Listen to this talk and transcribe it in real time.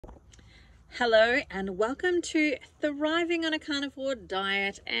Hello and welcome to Thriving on a Carnivore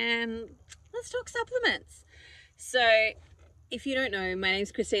Diet, and let's talk supplements. So if you don't know, my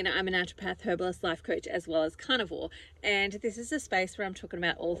name's Christina. I'm a naturopath, herbalist, life coach, as well as carnivore. And this is a space where I'm talking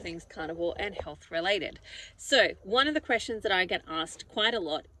about all things carnivore and health related. So one of the questions that I get asked quite a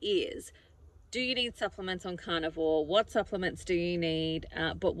lot is, do you need supplements on carnivore? What supplements do you need?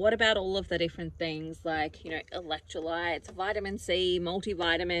 But what about all of the different things like, electrolytes, vitamin C,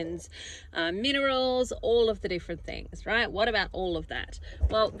 multivitamins, minerals, all of the different things, right? What about all of that?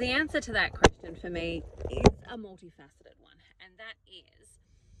 Well, the answer to that question for me is a multifaceted one. And that is,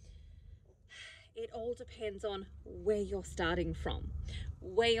 it all depends on where you're starting from.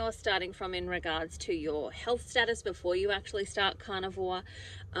 Where you're starting from in regards to your health status before you actually start carnivore,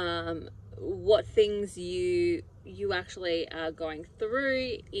 what things you actually are going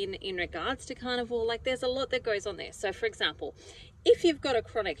through in regards to carnivore. Like, there's a lot that goes on there. So for example, if you've got a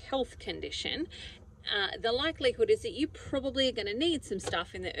chronic health condition, the likelihood is that you probably are going to need some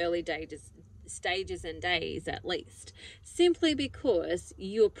stuff in the early stages and days at least, simply because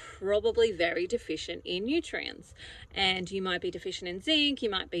you're probably very deficient in nutrients, and you might be deficient in zinc, you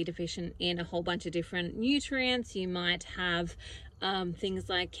might be deficient in a whole bunch of different nutrients, you might have things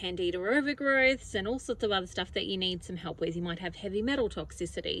like candida overgrowths and all sorts of other stuff that you need some help with. You might have heavy metal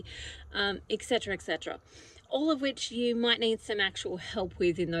toxicity, etc., etc., all of which you might need some actual help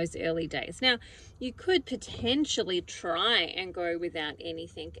with in those early days. Now, you could potentially try and go without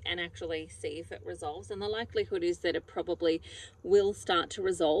anything and actually see if it resolves, and the likelihood is that it probably will start to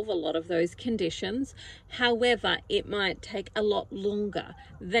resolve a lot of those conditions. However, it might take a lot longer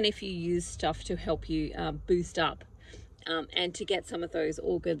than if you use stuff to help you boost up and to get some of those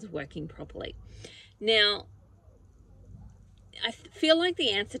organs working properly. Now, I feel like the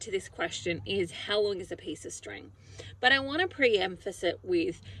answer to this question is, how long is a piece of string? But I want to preemphasize it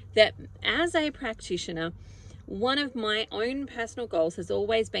with that as a practitioner, one of my own personal goals has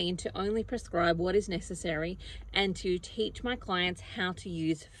always been to only prescribe what is necessary and to teach my clients how to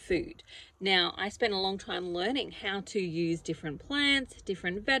use food. Now, I spent a long time learning how to use different plants,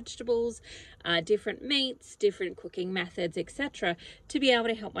 different vegetables, different meats, different cooking methods, etc., to be able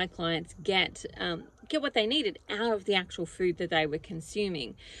to help my clients get what they needed out of the actual food that they were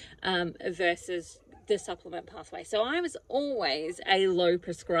consuming, versus the supplement pathway. So I was always a low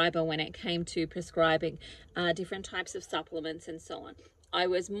prescriber when it came to prescribing different types of supplements and so on. I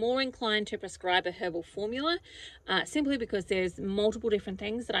was more inclined to prescribe a herbal formula, simply because there's multiple different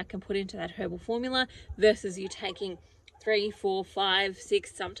things that I can put into that herbal formula versus you taking 3, 4, 5,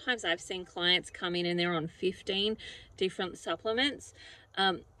 6. Sometimes I've seen clients come in and they're on 15 different supplements.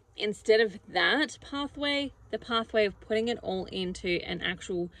 Instead of that pathway, the pathway of putting it all into an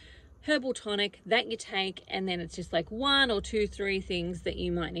actual herbal tonic that you take, and then it's just like 1 or 2, 3 things that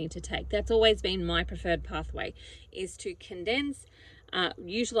you might need to take. That's always been my preferred pathway, is to condense,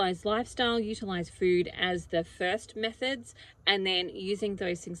 utilize lifestyle, utilize food as the first methods, and then using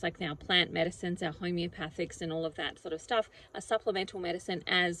those things like now plant medicines, our homeopathics and all of that sort of stuff, a supplemental medicine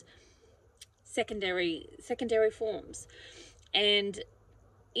as secondary forms. And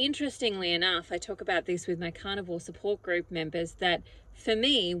interestingly enough, I talk about this with my carnivore support group members, that for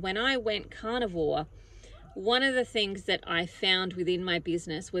me, when I went carnivore, one of the things that I found within my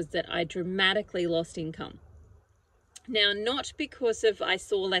business was that I dramatically lost income. Now, not because of I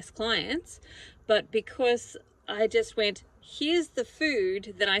saw less clients, but because I just went, here's the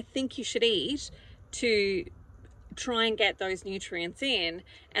food that I think you should eat to try and get those nutrients in,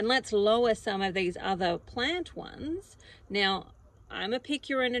 and let's lower some of these other plant ones. Now, I'm a pick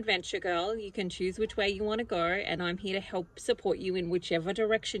your own adventure girl. You can choose which way you want to go, and I'm here to help support you in whichever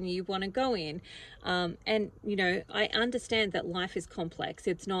direction you want to go in. And I understand that life is complex.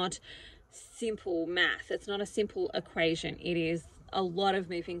 It's not simple math. It's not a simple equation. It is a lot of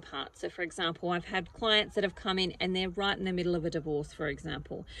moving parts. So for example, I've had clients that have come in and they're right in the middle of a divorce, for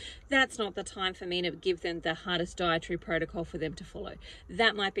example. That's not the time for me to give them the hardest dietary protocol for them to follow.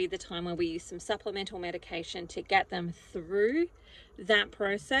 That might be the time where we use some supplemental medication to get them through that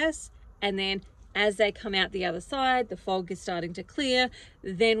process, and then as they come out the other side, the fog is starting to clear,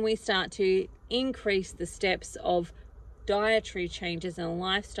 then we start to increase the steps of dietary changes and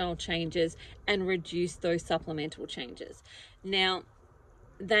lifestyle changes and reduce those supplemental changes. Now,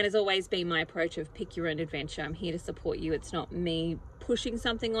 that has always been my approach of pick your own adventure. I'm here to support you. It's not me pushing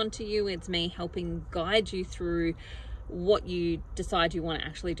something onto you. It's me helping guide you through what you decide you want to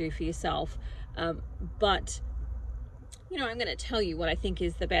actually do for yourself. But I'm going to tell you what I think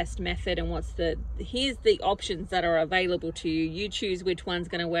is the best method and here's the options that are available to you. You choose which one's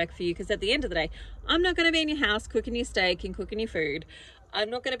going to work for you, because at the end of the day, I'm not going to be in your house cooking your steak and cooking your food. I'm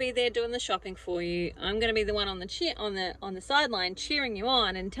not going to be there doing the shopping for you. I'm going to be the one on the sideline cheering you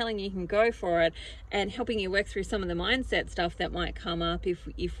on and telling you can go for it, and helping you work through some of the mindset stuff that might come up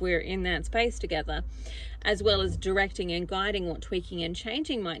if we're in that space together, as well as directing and guiding what tweaking and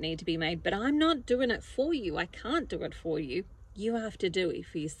changing might need to be made. But I'm not doing it for you. I can't do it for you. You have to do it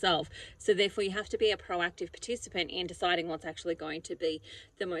for yourself. So therefore you have to be a proactive participant in deciding what's actually going to be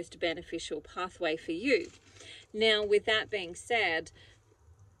the most beneficial pathway for you. Now, with that being said,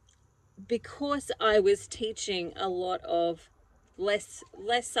 because I was teaching a lot of less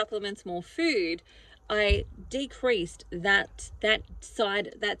supplements, more food, I decreased that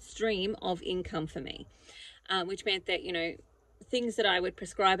stream of income for me, which meant that, you know, things that I would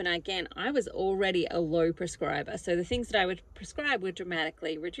prescribe, and again, I was already a low prescriber, so the things that I would prescribe were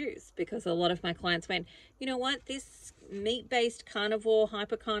dramatically reduced, because a lot of my clients went, you know what, this meat-based carnivore,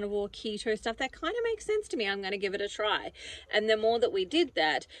 hyper-carnivore, keto stuff, that kind of makes sense to me. I'm going to give it a try. And the more that we did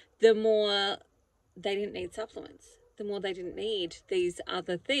that, the more they didn't need supplements, the more they didn't need these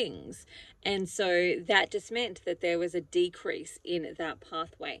other things. And so that just meant that there was a decrease in that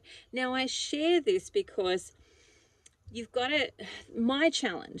pathway. Now, I share this because you've got to, my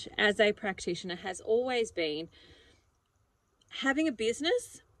challenge as a practitioner has always been having a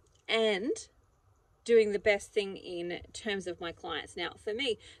business and doing the best thing in terms of my clients. Now, for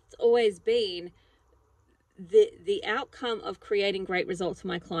me, it's always been the outcome of creating great results for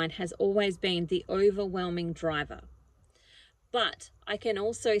my client has always been the overwhelming driver. But I can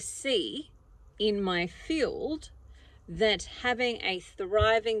also see in my field that having a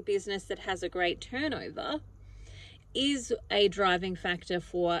thriving business that has a great turnover is a driving factor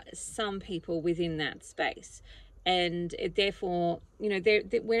for some people within that space. And it, therefore, you know,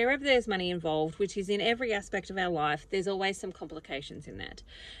 wherever there's money involved, which is in every aspect of our life, there's always some complications in that.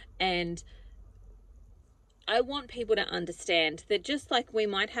 And I want people to understand that just like we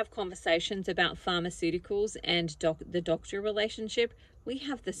might have conversations about pharmaceuticals and the doctor relationship, we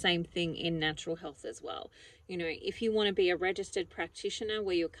have the same thing in natural health as well. You know, if you want to be a registered practitioner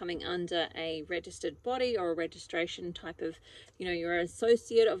where you're coming under a registered body or a registration type of, you know, you're an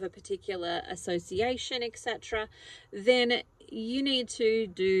associate of a particular association, etc., then you need to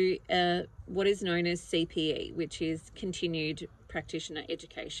do what is known as CPE, which is continued practitioner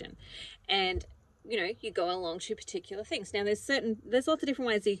education. And you know, you go along to particular things. Now, there's lots of different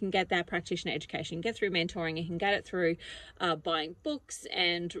ways that you can get that practitioner education. You can get through mentoring, you can get it through buying books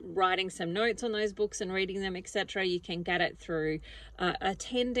and writing some notes on those books and reading them, etc. You can get it through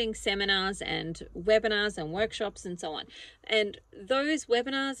attending seminars and webinars and workshops and so on. And those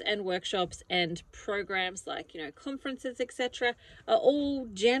webinars and workshops and programs like, you know, conferences, etc., are all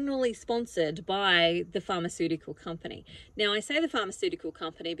generally sponsored by the pharmaceutical company. Now, I say the pharmaceutical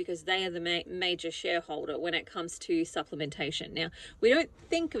company because they are the major shareholder when it comes to supplementation. Now, we don't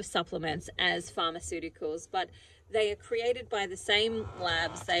think of supplements as pharmaceuticals, but they are created by the same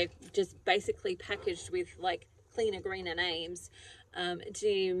labs. They're just basically packaged with like cleaner, greener names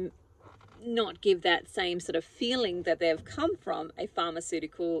to not give that same sort of feeling that they've come from a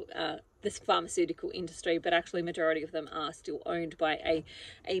pharmaceutical, this pharmaceutical industry, but actually majority of them are still owned by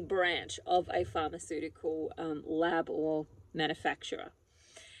a branch of a pharmaceutical lab or manufacturer.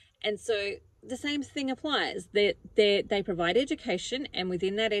 And so the same thing applies. They provide education, and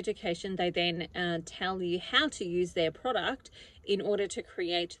within that education, they then tell you how to use their product in order to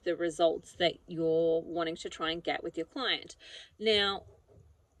create the results that you're wanting to try and get with your client. Now,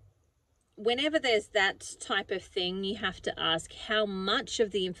 whenever there's that type of thing, you have to ask, how much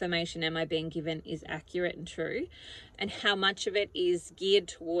of the information am I being given is accurate and true, and how much of it is geared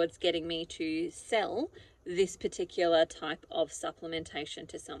towards getting me to sell this particular type of supplementation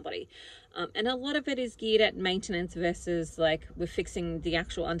to somebody. And a lot of it is geared at maintenance versus like we're fixing the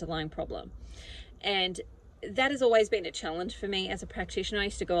actual underlying problem. And that has always been a challenge for me as a practitioner. I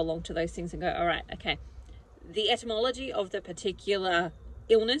used to go along to those things and go, all right, okay, the etymology of the particular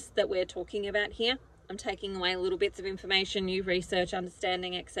illness that we're talking about here, I'm taking away little bits of information, new research,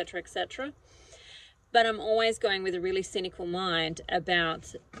 understanding, etc., etc. But I'm always going with a really cynical mind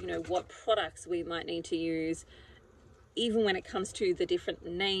about, you know, what products we might need to use, even when it comes to the different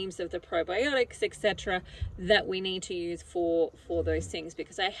names of the probiotics, etc., that we need to use for those things,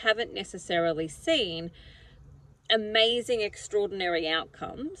 because I haven't necessarily seen amazing, extraordinary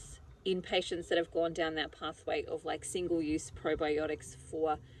outcomes in patients that have gone down that pathway of like single-use probiotics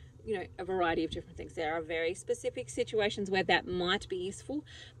for, you know, a variety of different things. There are very specific situations where that might be useful,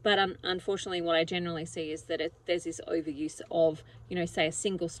 but unfortunately what I generally see is that there's this overuse of, you know, say a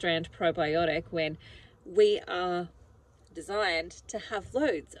single strand probiotic when we are designed to have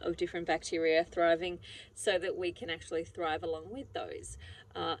loads of different bacteria thriving so that we can actually thrive along with those.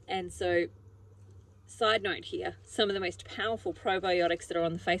 And so, side note here, some of the most powerful probiotics that are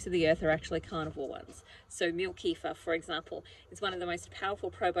on the face of the earth are actually carnivore ones. So milk kefir, for example, is one of the most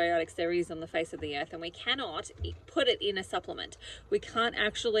powerful probiotics there is on the face of the earth, and we cannot put it in a supplement. We can't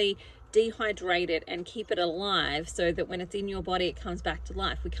actually dehydrate it and keep it alive so that when it's in your body it comes back to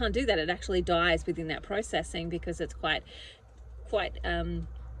life. We can't do that. It actually dies within that processing because it's quite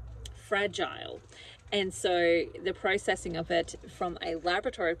fragile. And so the processing of it from a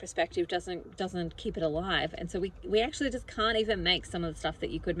laboratory perspective doesn't keep it alive. And so we actually just can't even make some of the stuff that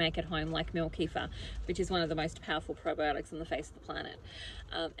you could make at home, like milk kefir, which is one of the most powerful probiotics on the face of the planet,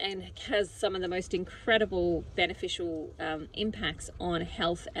 and has some of the most incredible beneficial impacts on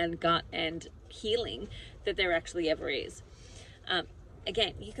health and gut and healing that there actually ever is.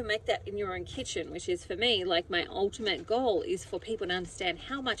 Again, you can make that in your own kitchen, which is, for me, like, my ultimate goal is for people to understand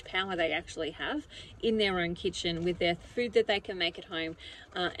how much power they actually have in their own kitchen with their food that they can make at home,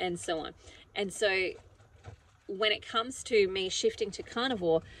 and so on. And so when it comes to me shifting to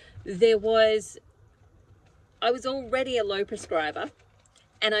carnivore, I was already a low prescriber,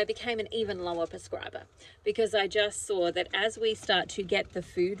 and I became an even lower prescriber because I just saw that as we start to get the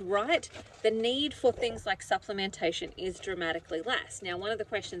food right, the need for things like supplementation is dramatically less. Now, one of the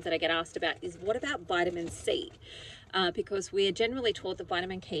questions that I get asked about is, what about vitamin C? Because we are generally taught that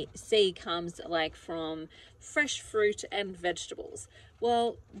vitamin C comes like from fresh fruit and vegetables.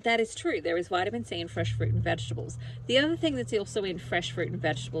 Well, that is true. There is vitamin C in fresh fruit and vegetables. The other thing that's also in fresh fruit and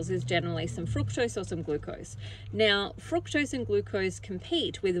vegetables is generally some fructose or some glucose. Now, fructose and glucose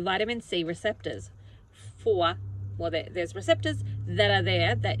compete with vitamin C receptors there's receptors that are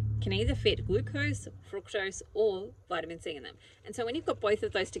there that can either fit glucose, fructose, or vitamin C in them. And so when you've got both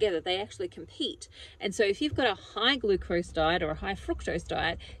of those together, they actually compete. And so if you've got a high glucose diet or a high fructose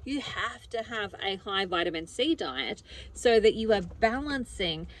diet, you have to have a high vitamin C diet so that you are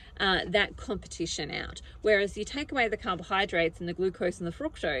balancing that competition out. Whereas you take away the carbohydrates and the glucose and the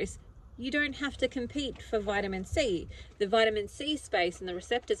fructose, you don't have to compete for vitamin C. The vitamin C space and the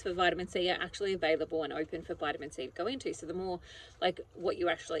receptors for vitamin C are actually available and open for vitamin C to go into. So the more, like, what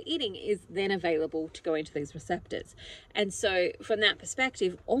you're actually eating is then available to go into these receptors. And so from that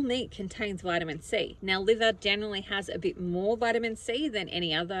perspective, all meat contains vitamin C. Now, liver generally has a bit more vitamin C than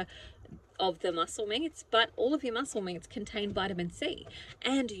any other of the muscle meats, but all of your muscle meats contain vitamin C,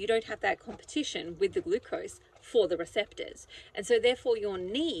 and you don't have that competition with the glucose for the receptors. And so therefore your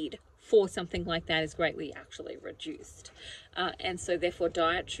need for something like that is greatly actually reduced. And so therefore,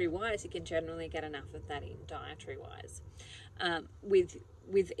 dietary wise, you can generally get enough of that in dietary wise,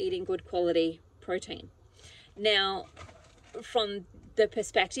 with eating good quality protein. Now, from the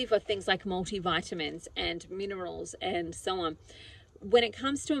perspective of things like multivitamins and minerals and so on, when it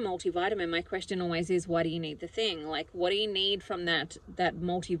comes to a multivitamin, my question always is, why do you need the thing? Like, what do you need from that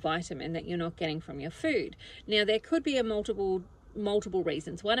multivitamin that you're not getting from your food? Now, there could be multiple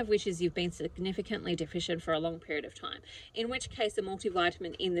reasons, one of which is you've been significantly deficient for a long period of time, in which case a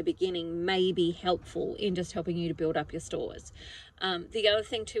multivitamin in the beginning may be helpful in just helping you to build up your stores. The other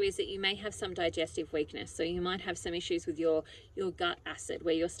thing too is that you may have some digestive weakness, so you might have some issues with your gut acid,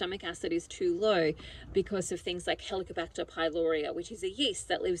 where your stomach acid is too low because of things like Helicobacter pylori, which is a yeast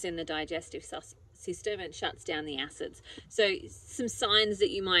that lives in the digestive system and shuts down the acids. So some signs that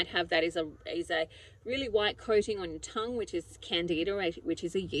you might have that is a really white coating on your tongue, which is candida, which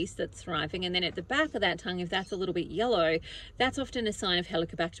is a yeast that's thriving. And then at the back of that tongue, if that's a little bit yellow, that's often a sign of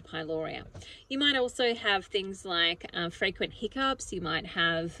Helicobacter pylori. You might also have things like frequent hiccups. You might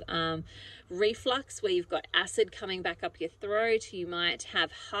have reflux, where you've got acid coming back up your throat. You might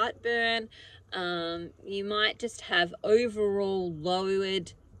have heartburn. You might just have overall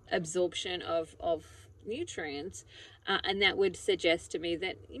lowered absorption of nutrients, and that would suggest to me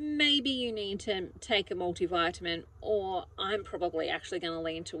that maybe you need to take a multivitamin, or I'm probably actually going to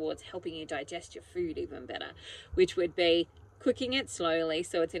lean towards helping you digest your food even better, which would be cooking it slowly,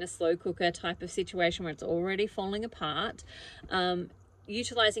 so it's in a slow cooker type of situation where it's already falling apart.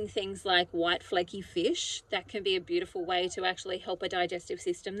 Utilizing things like white flaky fish, that can be a beautiful way to actually help a digestive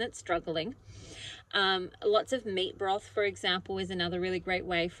system that's struggling. Lots of meat broth, for example, is another really great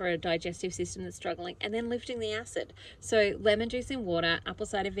way for a digestive system that's struggling. And then lifting the acid. So lemon juice in water, apple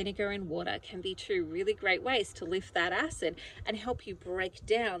cider vinegar in water can be two really great ways to lift that acid and help you break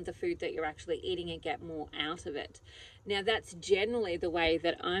down the food that you're actually eating and get more out of it. Now, that's generally the way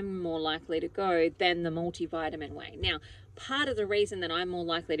that I'm more likely to go than the multivitamin way. Now, part of the reason that I'm more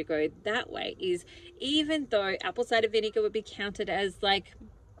likely to go that way is, even though apple cider vinegar would be counted as like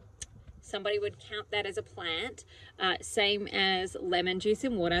Somebody would count that as a plant, same as lemon juice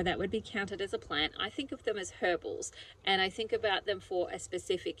and water, that would be counted as a plant. I think of them as herbals, and I think about them for a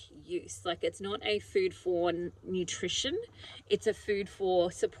specific use. Like, it's not a food for nutrition, it's a food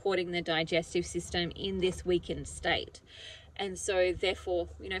for supporting the digestive system in this weakened state. And so therefore,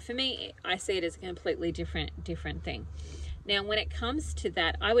 you know, for me, I see it as a completely different thing. Now, when it comes to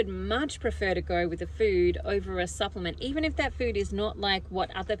that, I would much prefer to go with a food over a supplement, even if that food is not like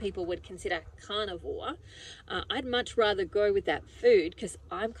what other people would consider carnivore. I'd much rather go with that food, because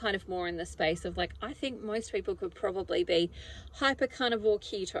I'm kind of more in the space of like, I think most people could probably be hyper carnivore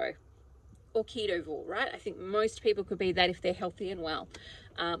keto or ketovore, right? I think most people could be that if they're healthy and well.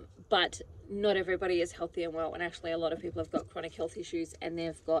 But not everybody is healthy and well, and actually a lot of people have got chronic health issues, and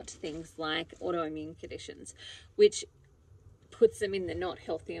they've got things like autoimmune conditions, which puts them in the not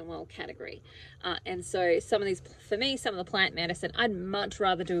healthy and well category. And so some of these, for me, some of the plant medicine, I'd much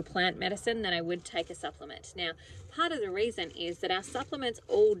rather do a plant medicine than I would take a supplement. Now, part of the reason is that our supplements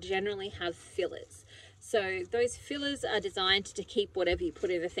all generally have fillers. So those fillers are designed to keep whatever you put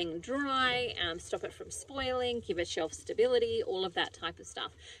in the thing dry, stop it from spoiling, give it shelf stability, all of that type of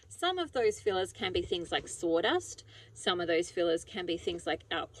stuff. Some of those fillers can be things like sawdust. Some of those fillers can be things like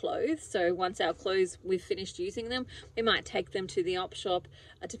our clothes. So once our clothes, we've finished using them, we might take them to the op shop.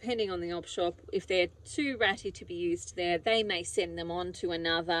 Depending on the op shop, if they're too ratty to be used there, they may send them on to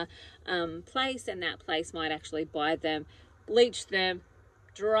another place, and that place might actually buy them, bleach them,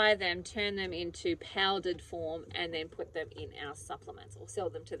 dry them, turn them into powdered form, and then put them in our supplements, or sell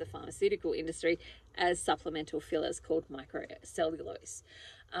them to the pharmaceutical industry as supplemental fillers called microcellulose.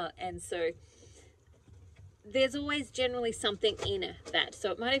 And so there's always generally something in that.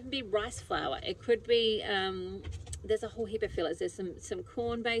 So it might even be rice flour. It could be, there's a whole heap of fillers. There's some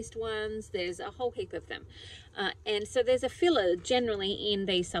corn-based ones. There's a whole heap of them. And so there's a filler generally in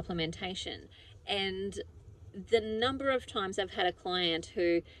the supplementation. And the number of times I've had a client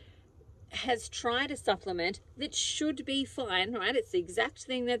who has tried a supplement that should be fine, right? It's the exact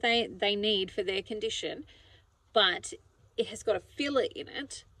thing that they need for their condition, but it has got a filler in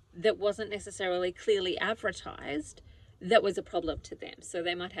it that wasn't necessarily clearly advertised, that was a problem to them. So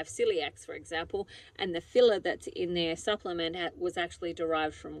they might have celiacs, for example, and the filler that's in their supplement was actually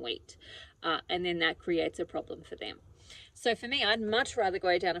derived from wheat. And then that creates a problem for them. So for me, I'd much rather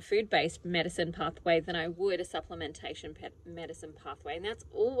go down a food-based medicine pathway than I would a supplementation medicine pathway. And that's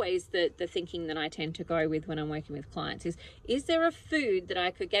always the thinking that I tend to go with when I'm working with clients is there a food that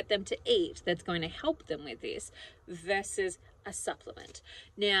I could get them to eat that's going to help them with this versus a supplement?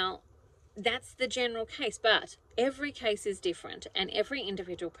 Now, that's the general case, but every case is different, and every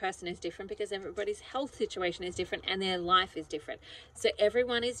individual person is different, because everybody's health situation is different and their life is different. So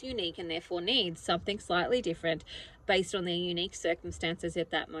everyone is unique and therefore needs something slightly different based on their unique circumstances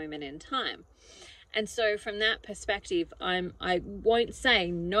at that moment in time. And so from that perspective, I won't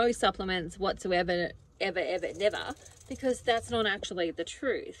say no supplements whatsoever, ever, never, because that's not actually the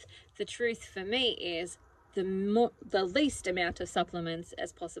truth. The truth for me is the least amount of supplements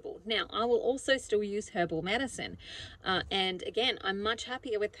as possible. Now, I will also still use herbal medicine. And again, I'm much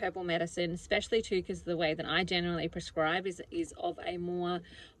happier with herbal medicine, especially too because the way that I generally prescribe is of a more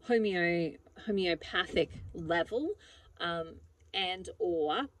homeopathic level, and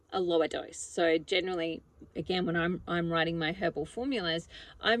or a lower dose. So generally, again, when I'm writing my herbal formulas,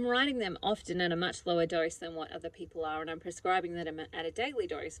 I'm writing them often at a much lower dose than what other people are, and I'm prescribing them at a daily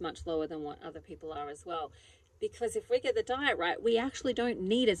dose much lower than what other people are as well. Because if we get the diet right, we actually don't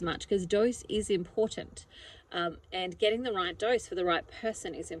need as much, because dose is important. And getting the right dose for the right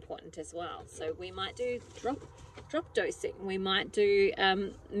person is important as well. So we might do drop dosing, we might do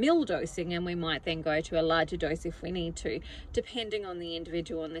mill dosing, and we might then go to a larger dose if we need to, depending on the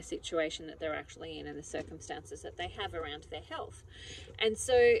individual and the situation that they're actually in and the circumstances that they have around their health. And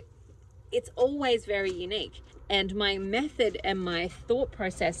so it's always very unique. And my method and my thought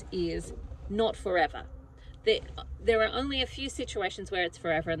process is not forever. There are only a few situations where it's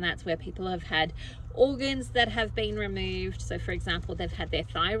forever, and that's where people have had organs that have been removed. So for example, they've had their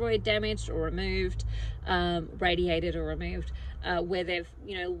thyroid damaged or removed, radiated or removed, where they've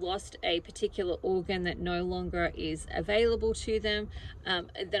lost a particular organ that no longer is available to them.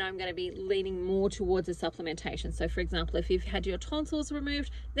 Then I'm going to be leaning more towards a supplementation. So for example, if you've had your tonsils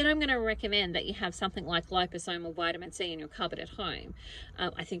removed, then I'm going to recommend that you have something like liposomal vitamin C in your cupboard at home.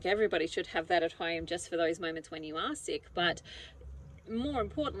 I think everybody should have that at home just for those moments when you are sick, but more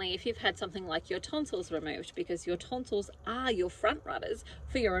importantly, if you've had something like your tonsils removed, because your tonsils are your front runners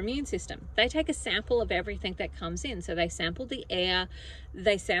for your immune system. They take a sample of everything that comes in. So they sample the air,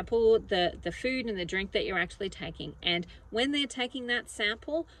 they sample the food and the drink that you're actually taking. And when they're taking that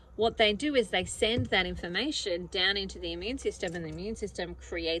sample, what they do is they send that information down into the immune system, and the immune system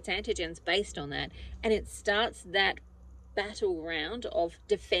creates antigens based on that, and it starts that battleground of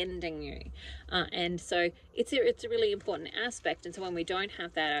defending you. And so it's a really important aspect. And so when we don't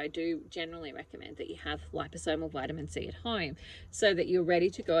have that, I do generally recommend that you have liposomal vitamin C at home so that you're ready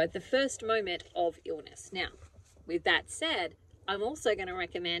to go at the first moment of illness. Now, with that said, I'm also going to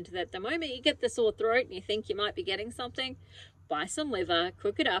recommend that the moment you get the sore throat and you think you might be getting something, buy some liver,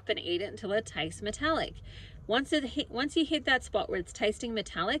 cook it up and eat it until it tastes metallic. Once you hit that spot where it's tasting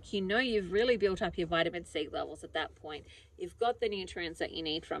metallic, you know you've really built up your vitamin C levels at that point. You've got the nutrients that you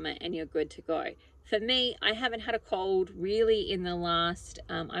need from it and you're good to go. For me, I haven't had a cold really in the last,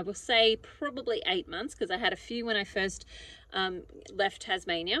 I will say probably 8 months, because I had a few when I first left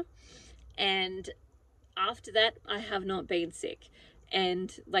Tasmania. And after that, I have not been sick.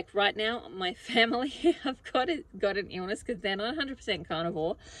 And like right now, my family have got an illness because they're not 100%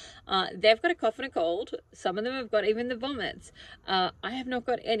 carnivore. They've got a cough and a cold. Some of them have got even the vomits. I have not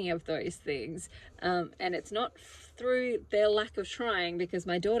got any of those things. And it's not through their lack of trying, because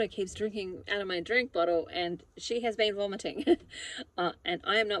my daughter keeps drinking out of my drink bottle and she has been vomiting. And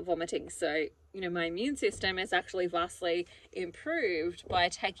I am not vomiting. So, you know, my immune system is actually vastly improved by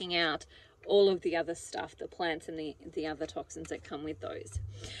taking out all of the other stuff, the plants and the other toxins that come with those.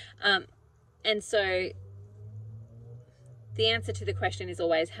 And so the answer to the question is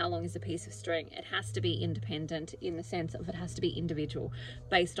always, how long is a piece of string? It has to be independent in the sense of it has to be individual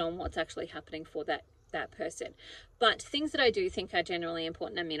based on what's actually happening for that person. But things that I do think are generally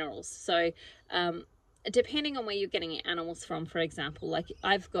important are minerals. So depending on where you're getting your animals from, for example, like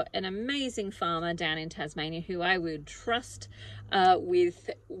I've got an amazing farmer down in Tasmania who I would trust with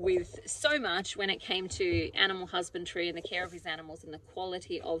so much when it came to animal husbandry and the care of his animals and the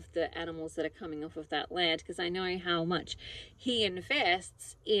quality of the animals that are coming off of that land, because I know how much he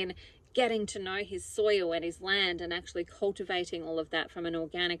invests in getting to know his soil and his land and actually cultivating all of that from an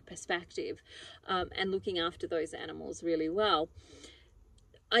organic perspective, and looking after those animals really well.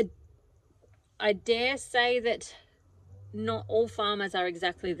 I dare say that not all farmers are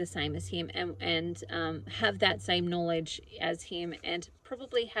exactly the same as him and have that same knowledge as him, and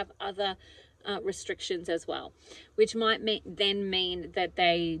probably have other restrictions as well, which might then mean that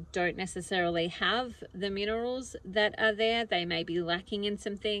they don't necessarily have the minerals that are there. They may be lacking in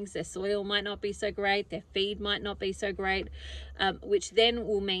some things. Their soil might not be so great. Their feed might not be so great, which then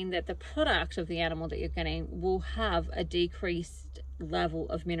will mean that the product of the animal that you're getting will have a decreased level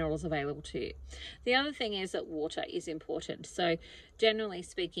of minerals available to you. The other thing is that water is important. So generally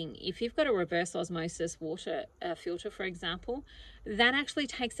speaking, if you've got a reverse osmosis water filter, for example, that actually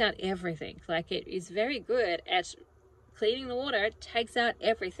takes out everything. Like, it is very good at cleaning the water. It takes out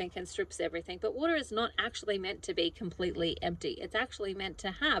everything and strips everything. But water is not actually meant to be completely empty. It's actually meant to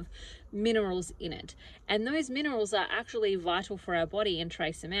have minerals in it. And those minerals are actually vital for our body in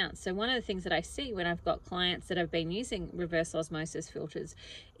trace amounts. So one of the things that I see when I've got clients that have been using reverse osmosis filters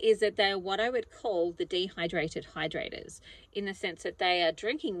is that they're what I would call the dehydrated hydrators, in the sense that they are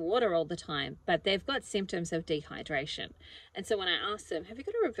drinking water all the time, but they've got symptoms of dehydration. And so when I ask them, have you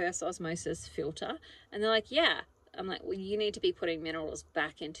got a reverse osmosis filter? And they're like, yeah. I'm like, well, you need to be putting minerals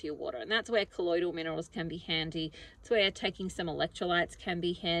back into your water. And that's where colloidal minerals can be handy. It's where taking some electrolytes can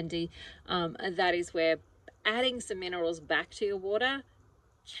be handy. That is where adding some minerals back to your water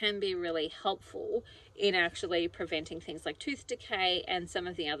can be really helpful in actually preventing things like tooth decay and some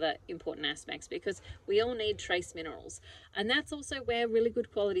of the other important aspects, because we all need trace minerals. And that's also where really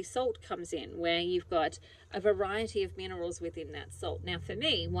good quality salt comes in, where you've got a variety of minerals within that salt. Now for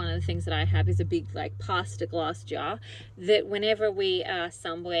me, one of the things that I have is a big like pasta glass jar that whenever we are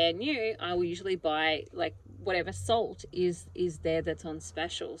somewhere new, I will usually buy like whatever salt is there that's on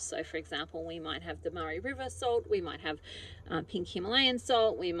special. So for example, we might have the Murray River salt, we might have pink Himalayan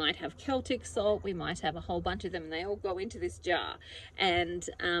salt, we might have Celtic salt, we might have a whole bunch of them, and they all go into this jar. And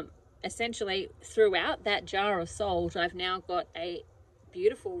essentially throughout that jar of salt, I've now got a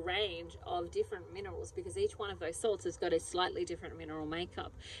beautiful range of different minerals, because each one of those salts has got a slightly different mineral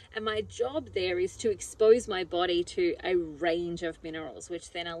makeup. And my job there is to expose my body to a range of minerals,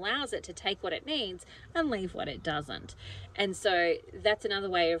 which then allows it to take what it needs and leave what it doesn't. And so that's another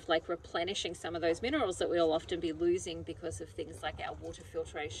way of like replenishing some of those minerals that we'll often be losing because of things like our water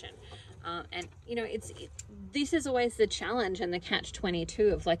filtration. And you know, this is always the challenge and the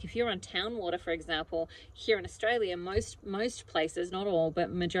catch-22 of like, if you're on town water, for example, here in Australia, most places, not all,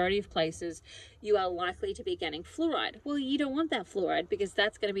 but majority of places, you are likely to be getting fluoride. Well, you don't want that fluoride, because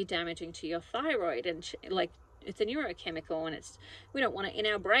that's going to be damaging to your thyroid and like it's a neurochemical, and we don't want it in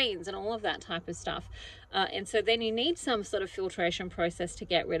our brains and all of that type of stuff. And so then you need some sort of filtration process to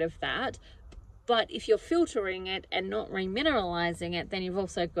get rid of that. But if you're filtering it and not remineralizing it, then you've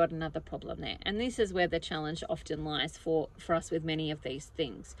also got another problem there. And this is where the challenge often lies for us with many of these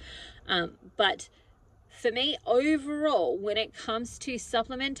things. But for me, overall, when it comes to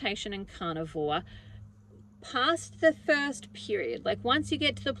supplementation and carnivore, past the first period, like once you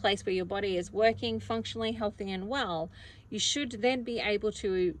get to the place where your body is working functionally healthy and well, you should then be able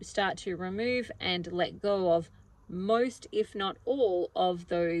to start to remove and let go of most, if not all, of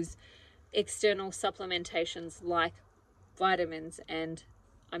those external supplementations like vitamins, and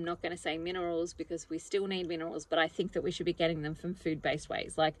I'm not going to say minerals because we still need minerals, but I think that we should be getting them from food-based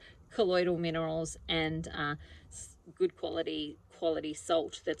ways like colloidal minerals and good quality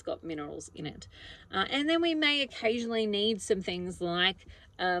salt that's got minerals in it. And then we may occasionally need some things like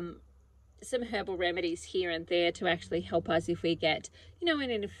some herbal remedies here and there to actually help us if we get,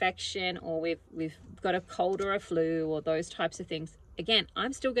 an infection, or we've got a cold or a flu or those types of things. Again,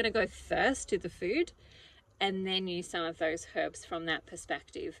 I'm still going to go first to the food and then use some of those herbs from that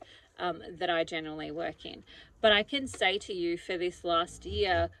perspective that I generally work in. But I can say to you, for this last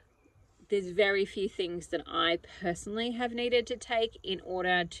year, there's very few things that I personally have needed to take in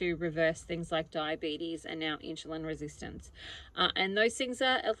order to reverse things like diabetes and now insulin resistance. And those things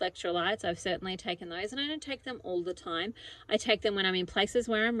are electrolytes. I've certainly taken those, and I don't take them all the time. I take them when I'm in places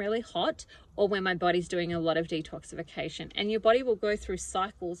where I'm really hot or when my body's doing a lot of detoxification. And your body will go through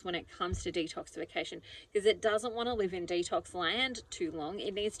cycles when it comes to detoxification, because it doesn't want to live in detox land too long.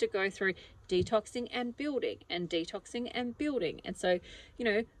 It needs to go through detoxing and building and detoxing and building. And so,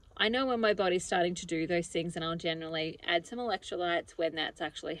 I know when my body's starting to do those things, and I'll generally add some electrolytes when that's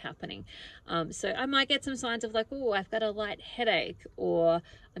actually happening. So I might get some signs of like, oh, I've got a light headache, or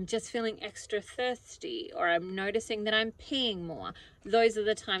I'm just feeling extra thirsty, or I'm noticing that I'm peeing more. Those are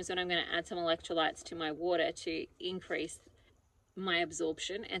the times when I'm going to add some electrolytes to my water to increase my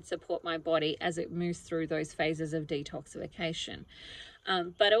absorption and support my body as it moves through those phases of detoxification.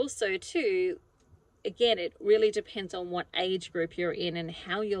 But also too, again, it really depends on what age group you're in and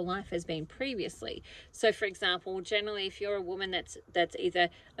how your life has been previously. So for example, generally if you're a woman that's either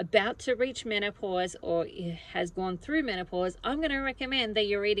about to reach menopause or has gone through menopause, I'm going to recommend that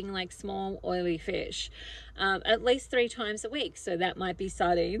you're eating like small oily fish at least 3 times a week. So that might be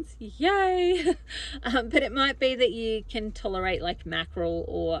sardines, yay! But it might be that you can tolerate like mackerel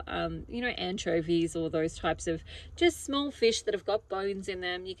or anchovies, or those types of just small fish that have got bones in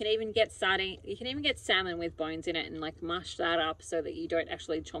them. You can even get sardine, you can even get salmon with bones in it and like mush that up so that you don't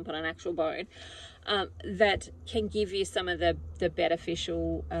actually chomp on an actual bone. That can give you some of the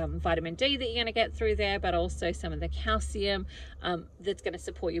beneficial vitamin D that you're going to get through there, but also some of the calcium that's going to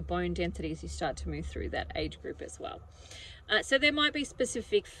support your bone density as you start to move through that age group as well. So there might be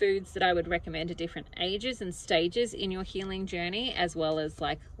specific foods that I would recommend at different ages and stages in your healing journey, as well as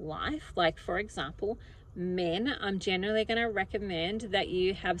like life. Like for example, men, I'm generally going to recommend that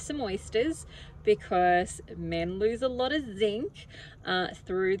you have some oysters, because men lose a lot of zinc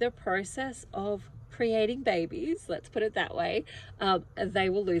through the process of creating babies, let's put it that way. They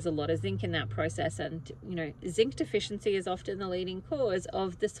will lose a lot of zinc in that process, and zinc deficiency is often the leading cause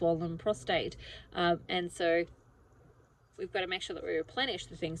of the swollen prostate, and so we've got to make sure that we replenish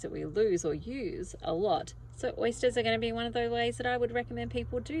the things that we lose or use a lot. So oysters are going to be one of those ways that I would recommend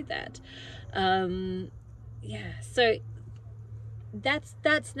people do that. So that's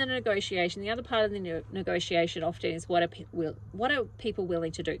the negotiation. The other part of the negotiation often is what are people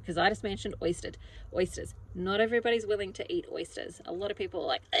willing to do? Because I just mentioned oysters. Not everybody's willing to eat oysters. A lot of people are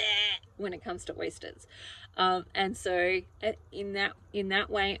like when it comes to oysters, and so in that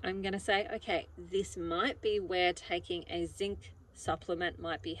way, I'm going to say, okay, this might be where taking a zinc supplement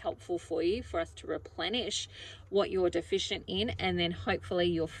might be helpful for you, for us to replenish what you're deficient in, and then hopefully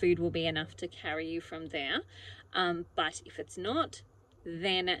your food will be enough to carry you from there. But if it's not,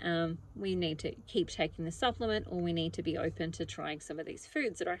 then we need to keep taking the supplement, or we need to be open to trying some of these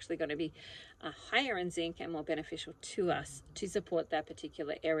foods that are actually going to be higher in zinc and more beneficial to us to support that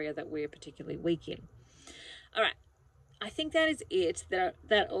particular area that we're particularly weak in. All right. I think that is it.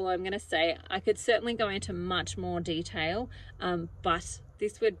 That all I'm going to say. I could certainly go into much more detail, but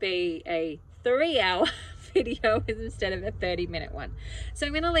this would be a 3-hour video instead of a 30-minute one. So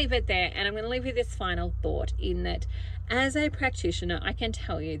I'm going to leave it there, and I'm going to leave you this final thought, in that as a practitioner, I can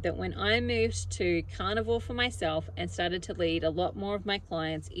tell you that when I moved to carnivore for myself and started to lead a lot more of my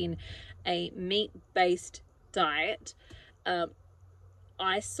clients in a meat-based diet,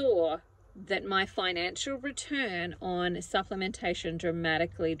 I saw that my financial return on supplementation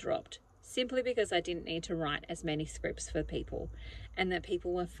dramatically dropped. simply because I didn't need to write as many scripts for people, and that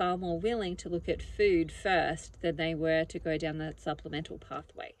people were far more willing to look at food first than they were to go down that supplemental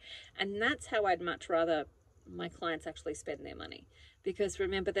pathway. And that's how I'd much rather my clients actually spend their money. Because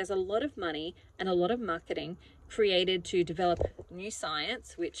remember, there's a lot of money and a lot of marketing created to develop new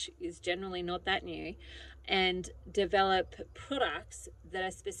science, which is generally not that new, and develop products that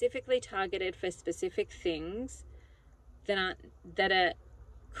are specifically targeted for specific things that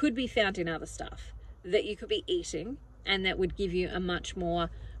could be found in other stuff that you could be eating, and that would give you a much more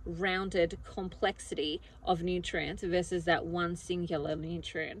rounded complexity of nutrients versus that one singular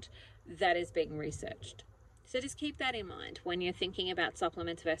nutrient that is being researched. So just keep that in mind when you're thinking about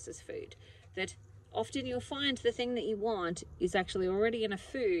supplements versus food, that often you'll find the thing that you want is actually already in a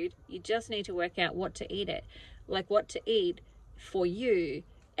food. You just need to work out what to eat it, like what to eat for you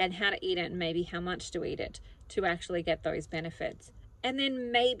and how to eat it and maybe how much to eat it to actually get those benefits. And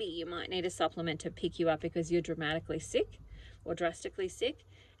then maybe you might need a supplement to pick you up because you're dramatically sick or drastically sick,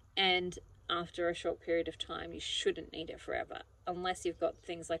 and after a short period of time, you shouldn't need it forever, unless you've got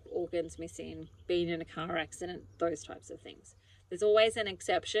things like organs missing, being in a car accident, those types of things. There's always an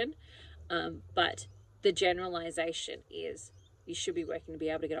exception, but the generalization is you should be working to be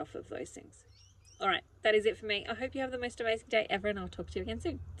able to get off of those things. All right, that is it for me. I hope you have the most amazing day ever, and I'll talk to you again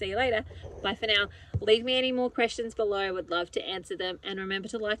soon. See you later. Bye for now. Leave me any more questions below. I would love to answer them. And remember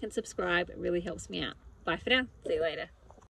to like and subscribe. It really helps me out. Bye for now. See you later.